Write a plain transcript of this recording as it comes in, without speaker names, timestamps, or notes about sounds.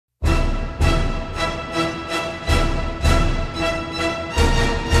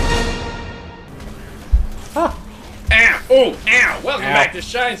Oh, ow! Welcome back to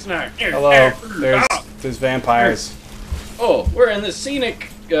ShineSnark. Hello. There's vampires. Oh, we're in the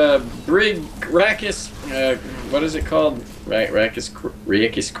scenic brig Rackus. What is it called?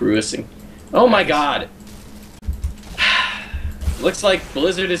 Rackus Cruising. Oh my God! Looks like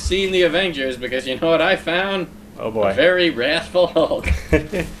Blizzard has seen the Avengers because you know what I found? Oh boy! A very wrathful Hulk.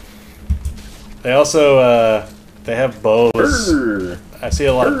 They also they have bows. Brr. I see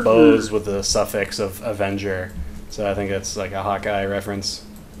a lot of bows with the suffix of Avenger, so I think it's like a Hawkeye reference.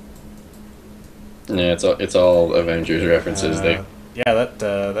 Yeah, it's all Avengers references. Yeah,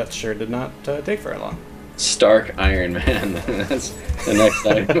 that sure did not take very long. Stark Iron Man. That's the next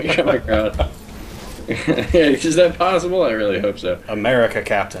item we come across. Is that possible? I really hope so. America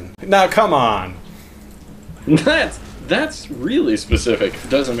Captain. Now come on. That's really specific.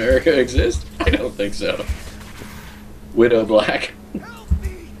 Does America exist? I don't think so. Widow Black.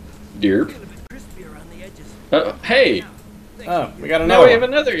 Derp. Hey! Oh, we got another Now we have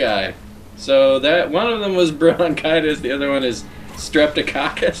one. another guy. So that one of them was bronchitis, the other one is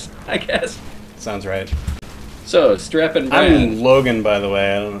streptococcus, I guess. Sounds right. So, Strep and I'm Brand. Logan, by the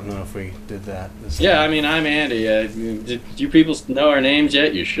way. I don't know if we did that this time. Yeah, I mean, I'm Andy. Did you people know our names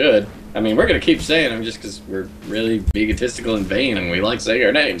yet? You should. I mean, we're going to keep saying them just because we're really egotistical and vain and we like saying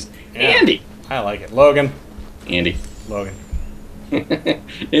our names. Yeah, Andy! I like it. Logan. Andy. Logan.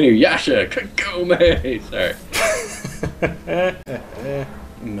 Inuyasha Kagome! Sorry.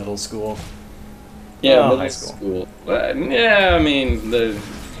 Middle school. Yeah, Oh, middle high school. school. Yeah, I mean,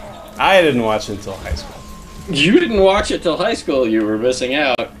 I didn't watch it until high school. you didn't watch it till high school. You were missing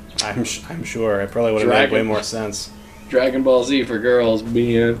out. I'm sure. It probably would have made way more sense. Dragon Ball Z for girls,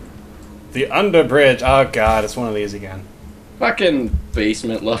 man. The Underbridge. Oh god, it's one of these again. Fucking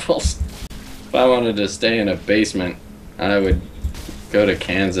basement levels. If I wanted to stay in a basement, I would go to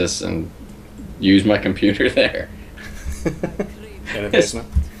Kansas and use my computer there. In a basement.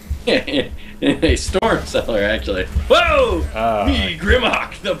 In a storm cellar, actually. Whoa! Me,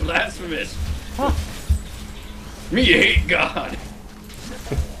 Grimhawk, the blasphemous. Huh. Me hate God.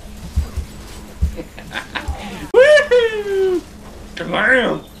 Woohoo!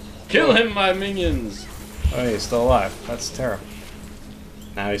 Kabam! Kill him, my minions. Oh, he's still alive. That's terrible.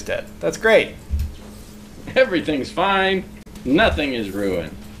 Now he's dead. That's great. Everything's fine. Nothing is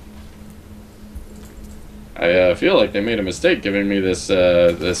ruined. I feel like they made a mistake giving me this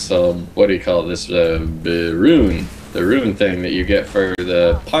what do you call it? This rune. The rune thing that you get for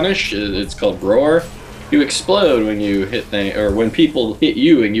the punish. It's called roar. You explode when you hit or when people hit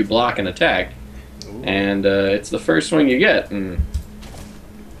you and you block an attack. Ooh. And it's the first one you get. And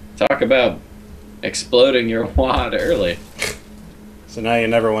talk about exploding your wad early. So now you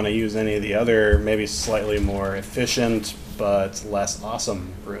never want to use any of the other, maybe slightly more efficient but less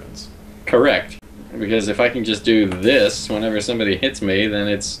awesome runes. Correct. Because if I can just do this whenever somebody hits me, then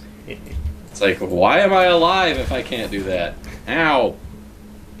it's like, why am I alive if I can't do that? Ow!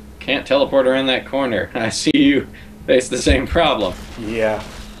 Can't teleport around that corner. I see you face the same problem. Yeah.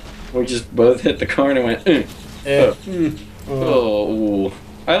 We just both hit the corner and went, Oh.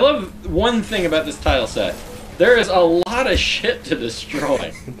 I love one thing about this tile set. There is a lot of shit to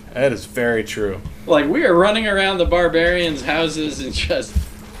destroy. That is very true. Like, we are running around the barbarians' houses and just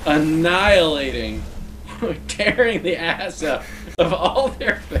annihilating, tearing the ass up of all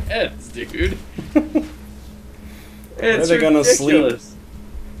their beds, dude. It's Where are they gonna sleep?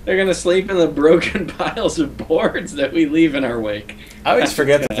 They're gonna sleep in the broken piles of boards that we leave in our wake. I always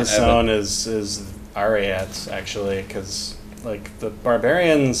forget that this zone is Ariat, actually, because like the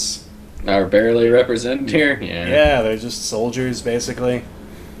barbarians are barely represented here. Yeah. Yeah, they're just soldiers, basically.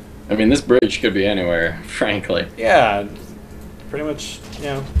 I mean, this bridge could be anywhere, frankly. Yeah, pretty much, you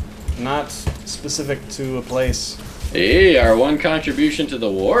know, not specific to a place. Hey, our one contribution to the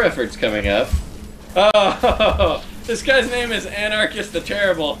war effort's coming up. Oh, this guy's name is Anarchist the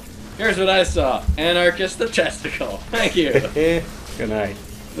Terrible. Here's what I saw. Anarchist the Testicle. Thank you. Good night.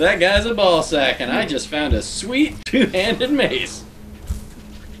 That guy's a ball sack, and I just found a sweet two-handed mace.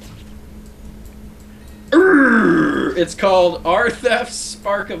 It's called Arthef's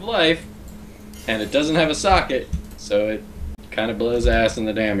Spark of Life, and it doesn't have a socket, so it kind of blows ass in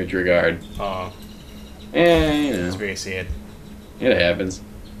the damage regard. Oh. And, you know. That's where you see it. It happens.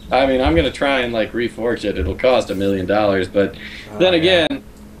 I mean, I'm going to try and, like, reforge it. It'll cost $1 million, but then again,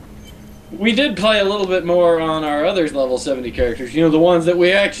 we did play a little bit more on our other level 70 characters. You know, the ones that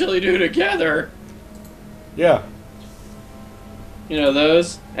we actually do together. Yeah. You know,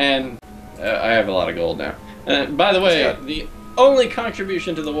 those. And I have a lot of gold now. By the way, the only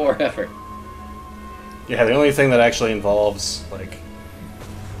contribution to the war effort. Yeah, the only thing that actually involves, like,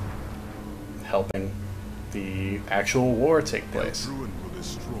 helping the actual war take place.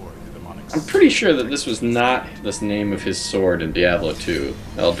 I'm pretty sure that this was not the name of his sword in Diablo 2,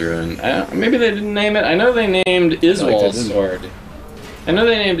 Eldruin. Maybe they didn't name it. I know they named Iswal's sword. I know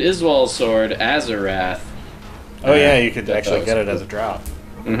they named Iswal's sword Azarath. Oh yeah, you could actually get it as a drop.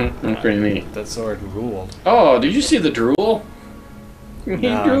 Mm-hmm, pretty neat. That sword ruled. Oh, did you see the drool? He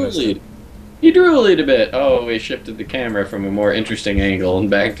drooled. He drooled a bit. Oh, we shifted the camera from a more interesting angle and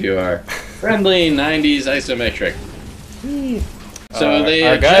back to our friendly 90s isometric. So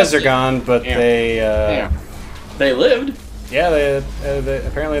our guys are gone, but they lived. Yeah, they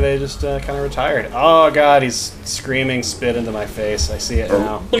apparently they just kind of retired. Oh god, he's screaming spit into my face. I see it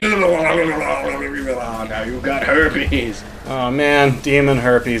now. Now you got herpes. Oh man, demon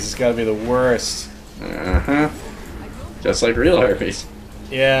herpes. It's got to be the worst. Just like real herpes.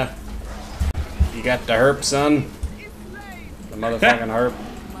 Yeah. You got the herp, son. The motherfucking herp.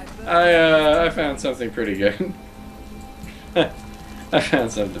 I found something pretty good. I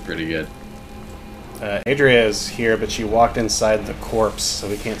found something pretty good. Adria is here, but she walked inside the corpse, so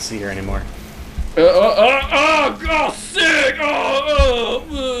we can't see her anymore. Oh, sick!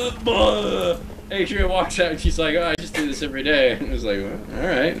 Adria walks out and she's like, oh, I just do this every day. And it was like, well,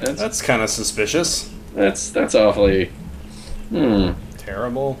 alright. That's kind of suspicious. That's awfully...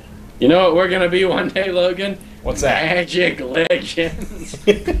 Terrible. You know what we're gonna be one day, Logan? What's that? Magic Legends!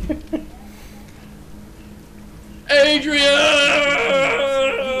 Adria!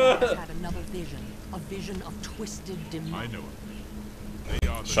 Had another vision, a vision of twisted demons. I know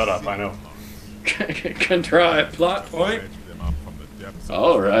it. Shut up, I know. Contrived plot point.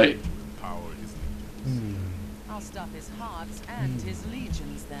 Alright. I'll stop his hearts and his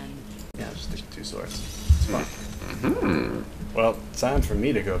legions then. Yeah, just take 2 swords. It's fine. Well, time for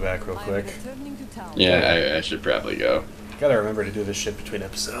me to go back real quick. Yeah, I should probably go. Gotta remember to do this shit between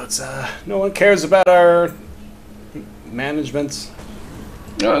episodes. No one cares about our management.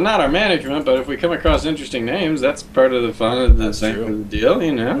 No, not our management, but if we come across interesting names, that's part of the fun of the thing of the deal,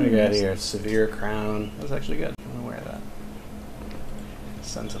 you know? What do we got here? Severe crown. That's actually good. I'm gonna wear that.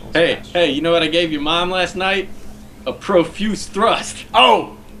 Sentinel's patch. Hey, you know what I gave your mom last night? A profuse thrust.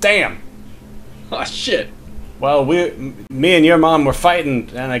 Oh, damn! Oh, shit. Well, me and your mom were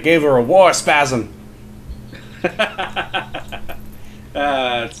fighting, and I gave her a war spasm.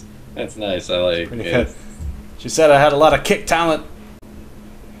 That's nice. I like Pretty it. good. She said I had a lot of kick talent.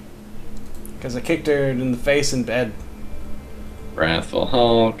 Because I kicked her in the face in bed. Wrathful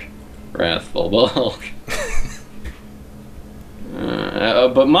Hulk. Wrathful Bulk.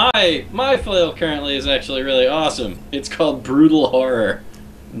 But my flail currently is actually really awesome. It's called Brutal Horror.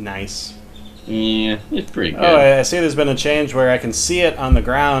 Nice. Yeah, it's pretty good. Oh, I see there's been a change where I can see it on the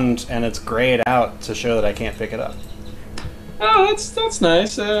ground and it's grayed out to show that I can't pick it up. Oh, that's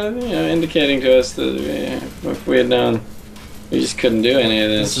nice. You know, indicating to us that if we had known, we just couldn't do any of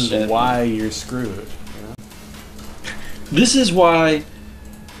this. This is why you're screwed. You know? This is why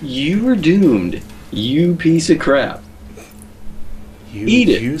you were doomed. You piece of crap. You Eat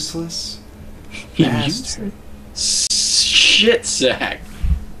it. Useless You bastard. shit sack.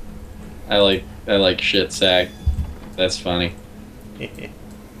 I like shit sack. That's funny.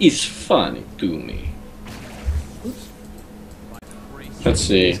 It's funny to me. Let's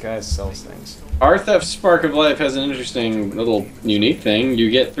see. These guys sells things. Arthef's Spark of Life has an interesting little unique thing.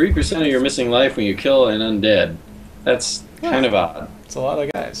 You get 3% of your missing life when you kill an undead. That's kind of odd. It's a lot of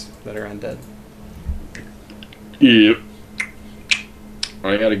guys that are undead. Yep.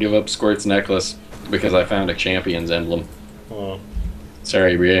 I gotta give up Squirt's necklace because I found a champion's emblem. Oh.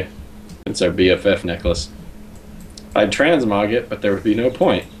 Sorry, Bria. It's our BFF necklace. I'd transmog it, but there would be no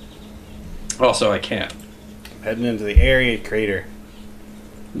point. Also, I can't. Heading into the area crater.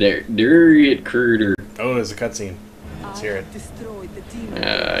 There it cruder. Oh, there's a cutscene. Let's hear it.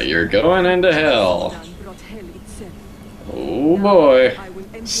 You're going into hell. Oh boy.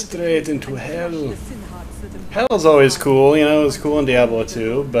 Straight into hell. Hell's always cool, you know, it was cool in Diablo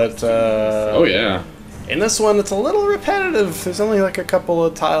 2, but Oh yeah. in this one it's a little repetitive. There's only like a couple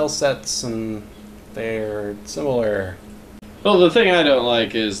of tile sets and they're similar. Well, the thing I don't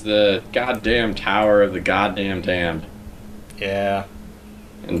like is the goddamn Tower of the Goddamn Damned. Yeah.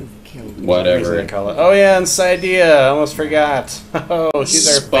 And whatever. They call it. Oh yeah, and Cydia, I almost forgot. Oh, she's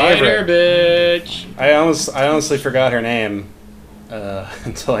our Spider favorite. bitch. I honestly forgot her name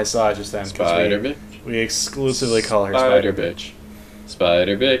until I saw it just then. Spider bitch. We exclusively call her Spider bitch.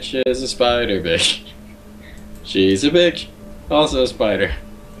 Spider bitch is a spider bitch. She's a bitch, also a spider.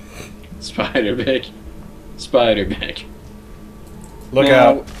 Spider bitch. Spider bitch. Look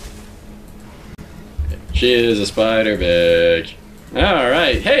out. She is a spider bitch.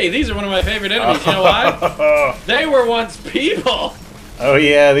 Alright. Hey, these are one of my favorite enemies. You know why? They were once people! Oh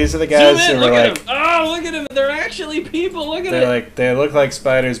yeah, these are the guys Zoom in, who were look at like... them! Oh, look at them! They're actually people! Look at They're it! like, they look like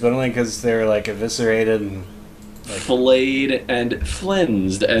spiders, but only because they're like eviscerated and... Like, Flayed and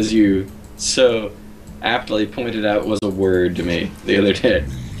flensed, as you so aptly pointed out was a word to me the other day.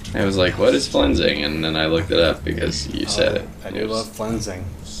 I was like, what is flensing? And then I looked it up because you said it. I do love flensing.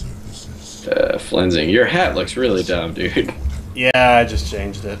 Flensing. Your hat looks really dumb, dude. Yeah, I just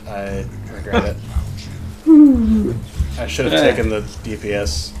changed it. I regret it. I should have taken the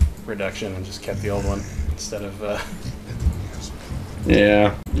DPS reduction and just kept the old one instead of...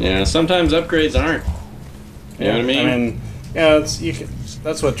 Yeah. Sometimes upgrades aren't. You know what I mean? I mean, yeah,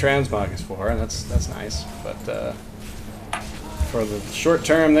 that's what transmog is for, and that's nice. But for the short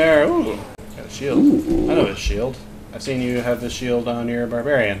term there, ooh, got a shield. Ooh. I know this shield. I've seen you have this shield on your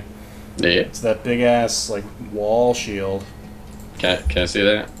barbarian. Yeah. It's that big ass like wall shield. Can I see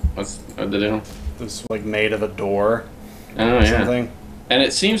that? What's the deal? It's like made of a door. Oh Or yeah. something. And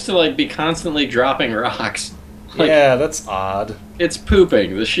it seems to like be constantly dropping rocks. Like, Yeah, that's odd. It's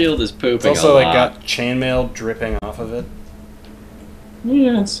pooping. The shield is pooping. It's also a like lot. got chainmail dripping off of it.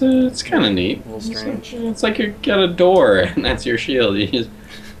 Yeah, it's kind of neat. A little strange. It's like you got a door and that's your shield. You just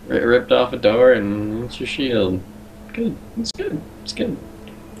ripped off a door and it's your shield. Good. It's good. It's good.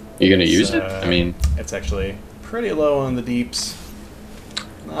 You gonna use it? I mean, it's actually pretty low on the deeps.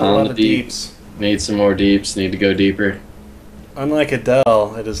 Not a on lot the of deep. deeps. Need some more deeps. Need to go deeper. Unlike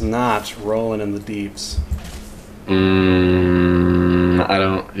Adele, it is not rolling in the deeps. I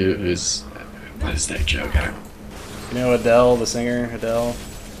don't. Who's? What is that joke? I don't. You know Adele, the singer, Adele?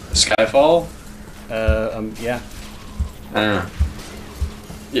 Skyfall? Yeah.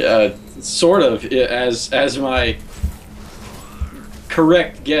 Yeah, sort of. As my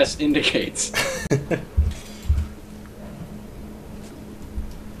correct guess indicates.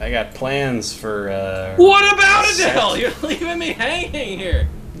 I got plans for, What about Adele? You're leaving me hanging here.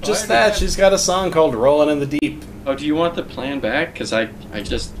 Just that, she's got a song called Rolling in the Deep. Oh, do you want the plan back? Because I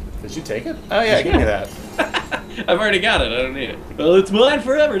just... Did you take it? Oh yeah, give me that. I've already got it. I don't need it. Well, it's mine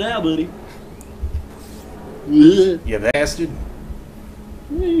forever now, buddy. You bastard.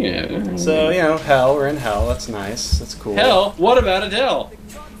 Yeah. So, you know, hell, we're in hell, that's nice, that's cool. Hell, what about Adele?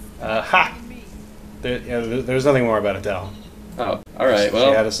 Ha! There's nothing more about Adele. Oh, alright, She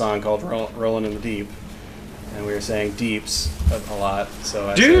had well... a song called Rolling in the Deep, and we were saying deeps a lot, so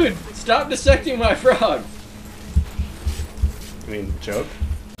I Dude, stop dissecting my frog! said, I mean, joke?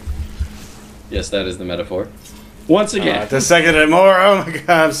 Yes, that is the metaphor. Once again. Dissected it more, oh my god,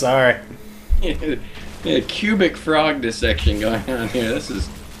 I'm sorry. A cubic frog dissection going on here. This is...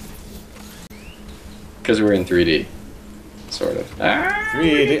 Because we're in 3D. Sort of.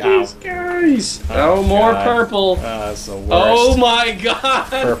 3D, These guys! Oh, more God. purple! That's the worst. Oh my god!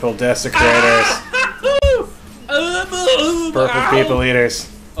 Purple desecrators. Purple people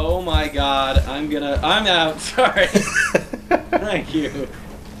eaters. Oh my god, I'm out, sorry. Thank you.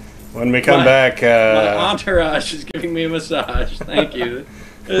 When we come My- back, My entourage is giving me a massage, thank you.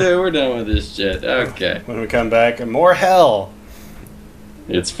 We're done with this shit, okay. when we come back, more hell.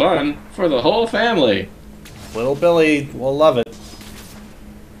 It's fun for the whole family. Little Billy will love it.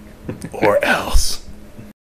 Or else.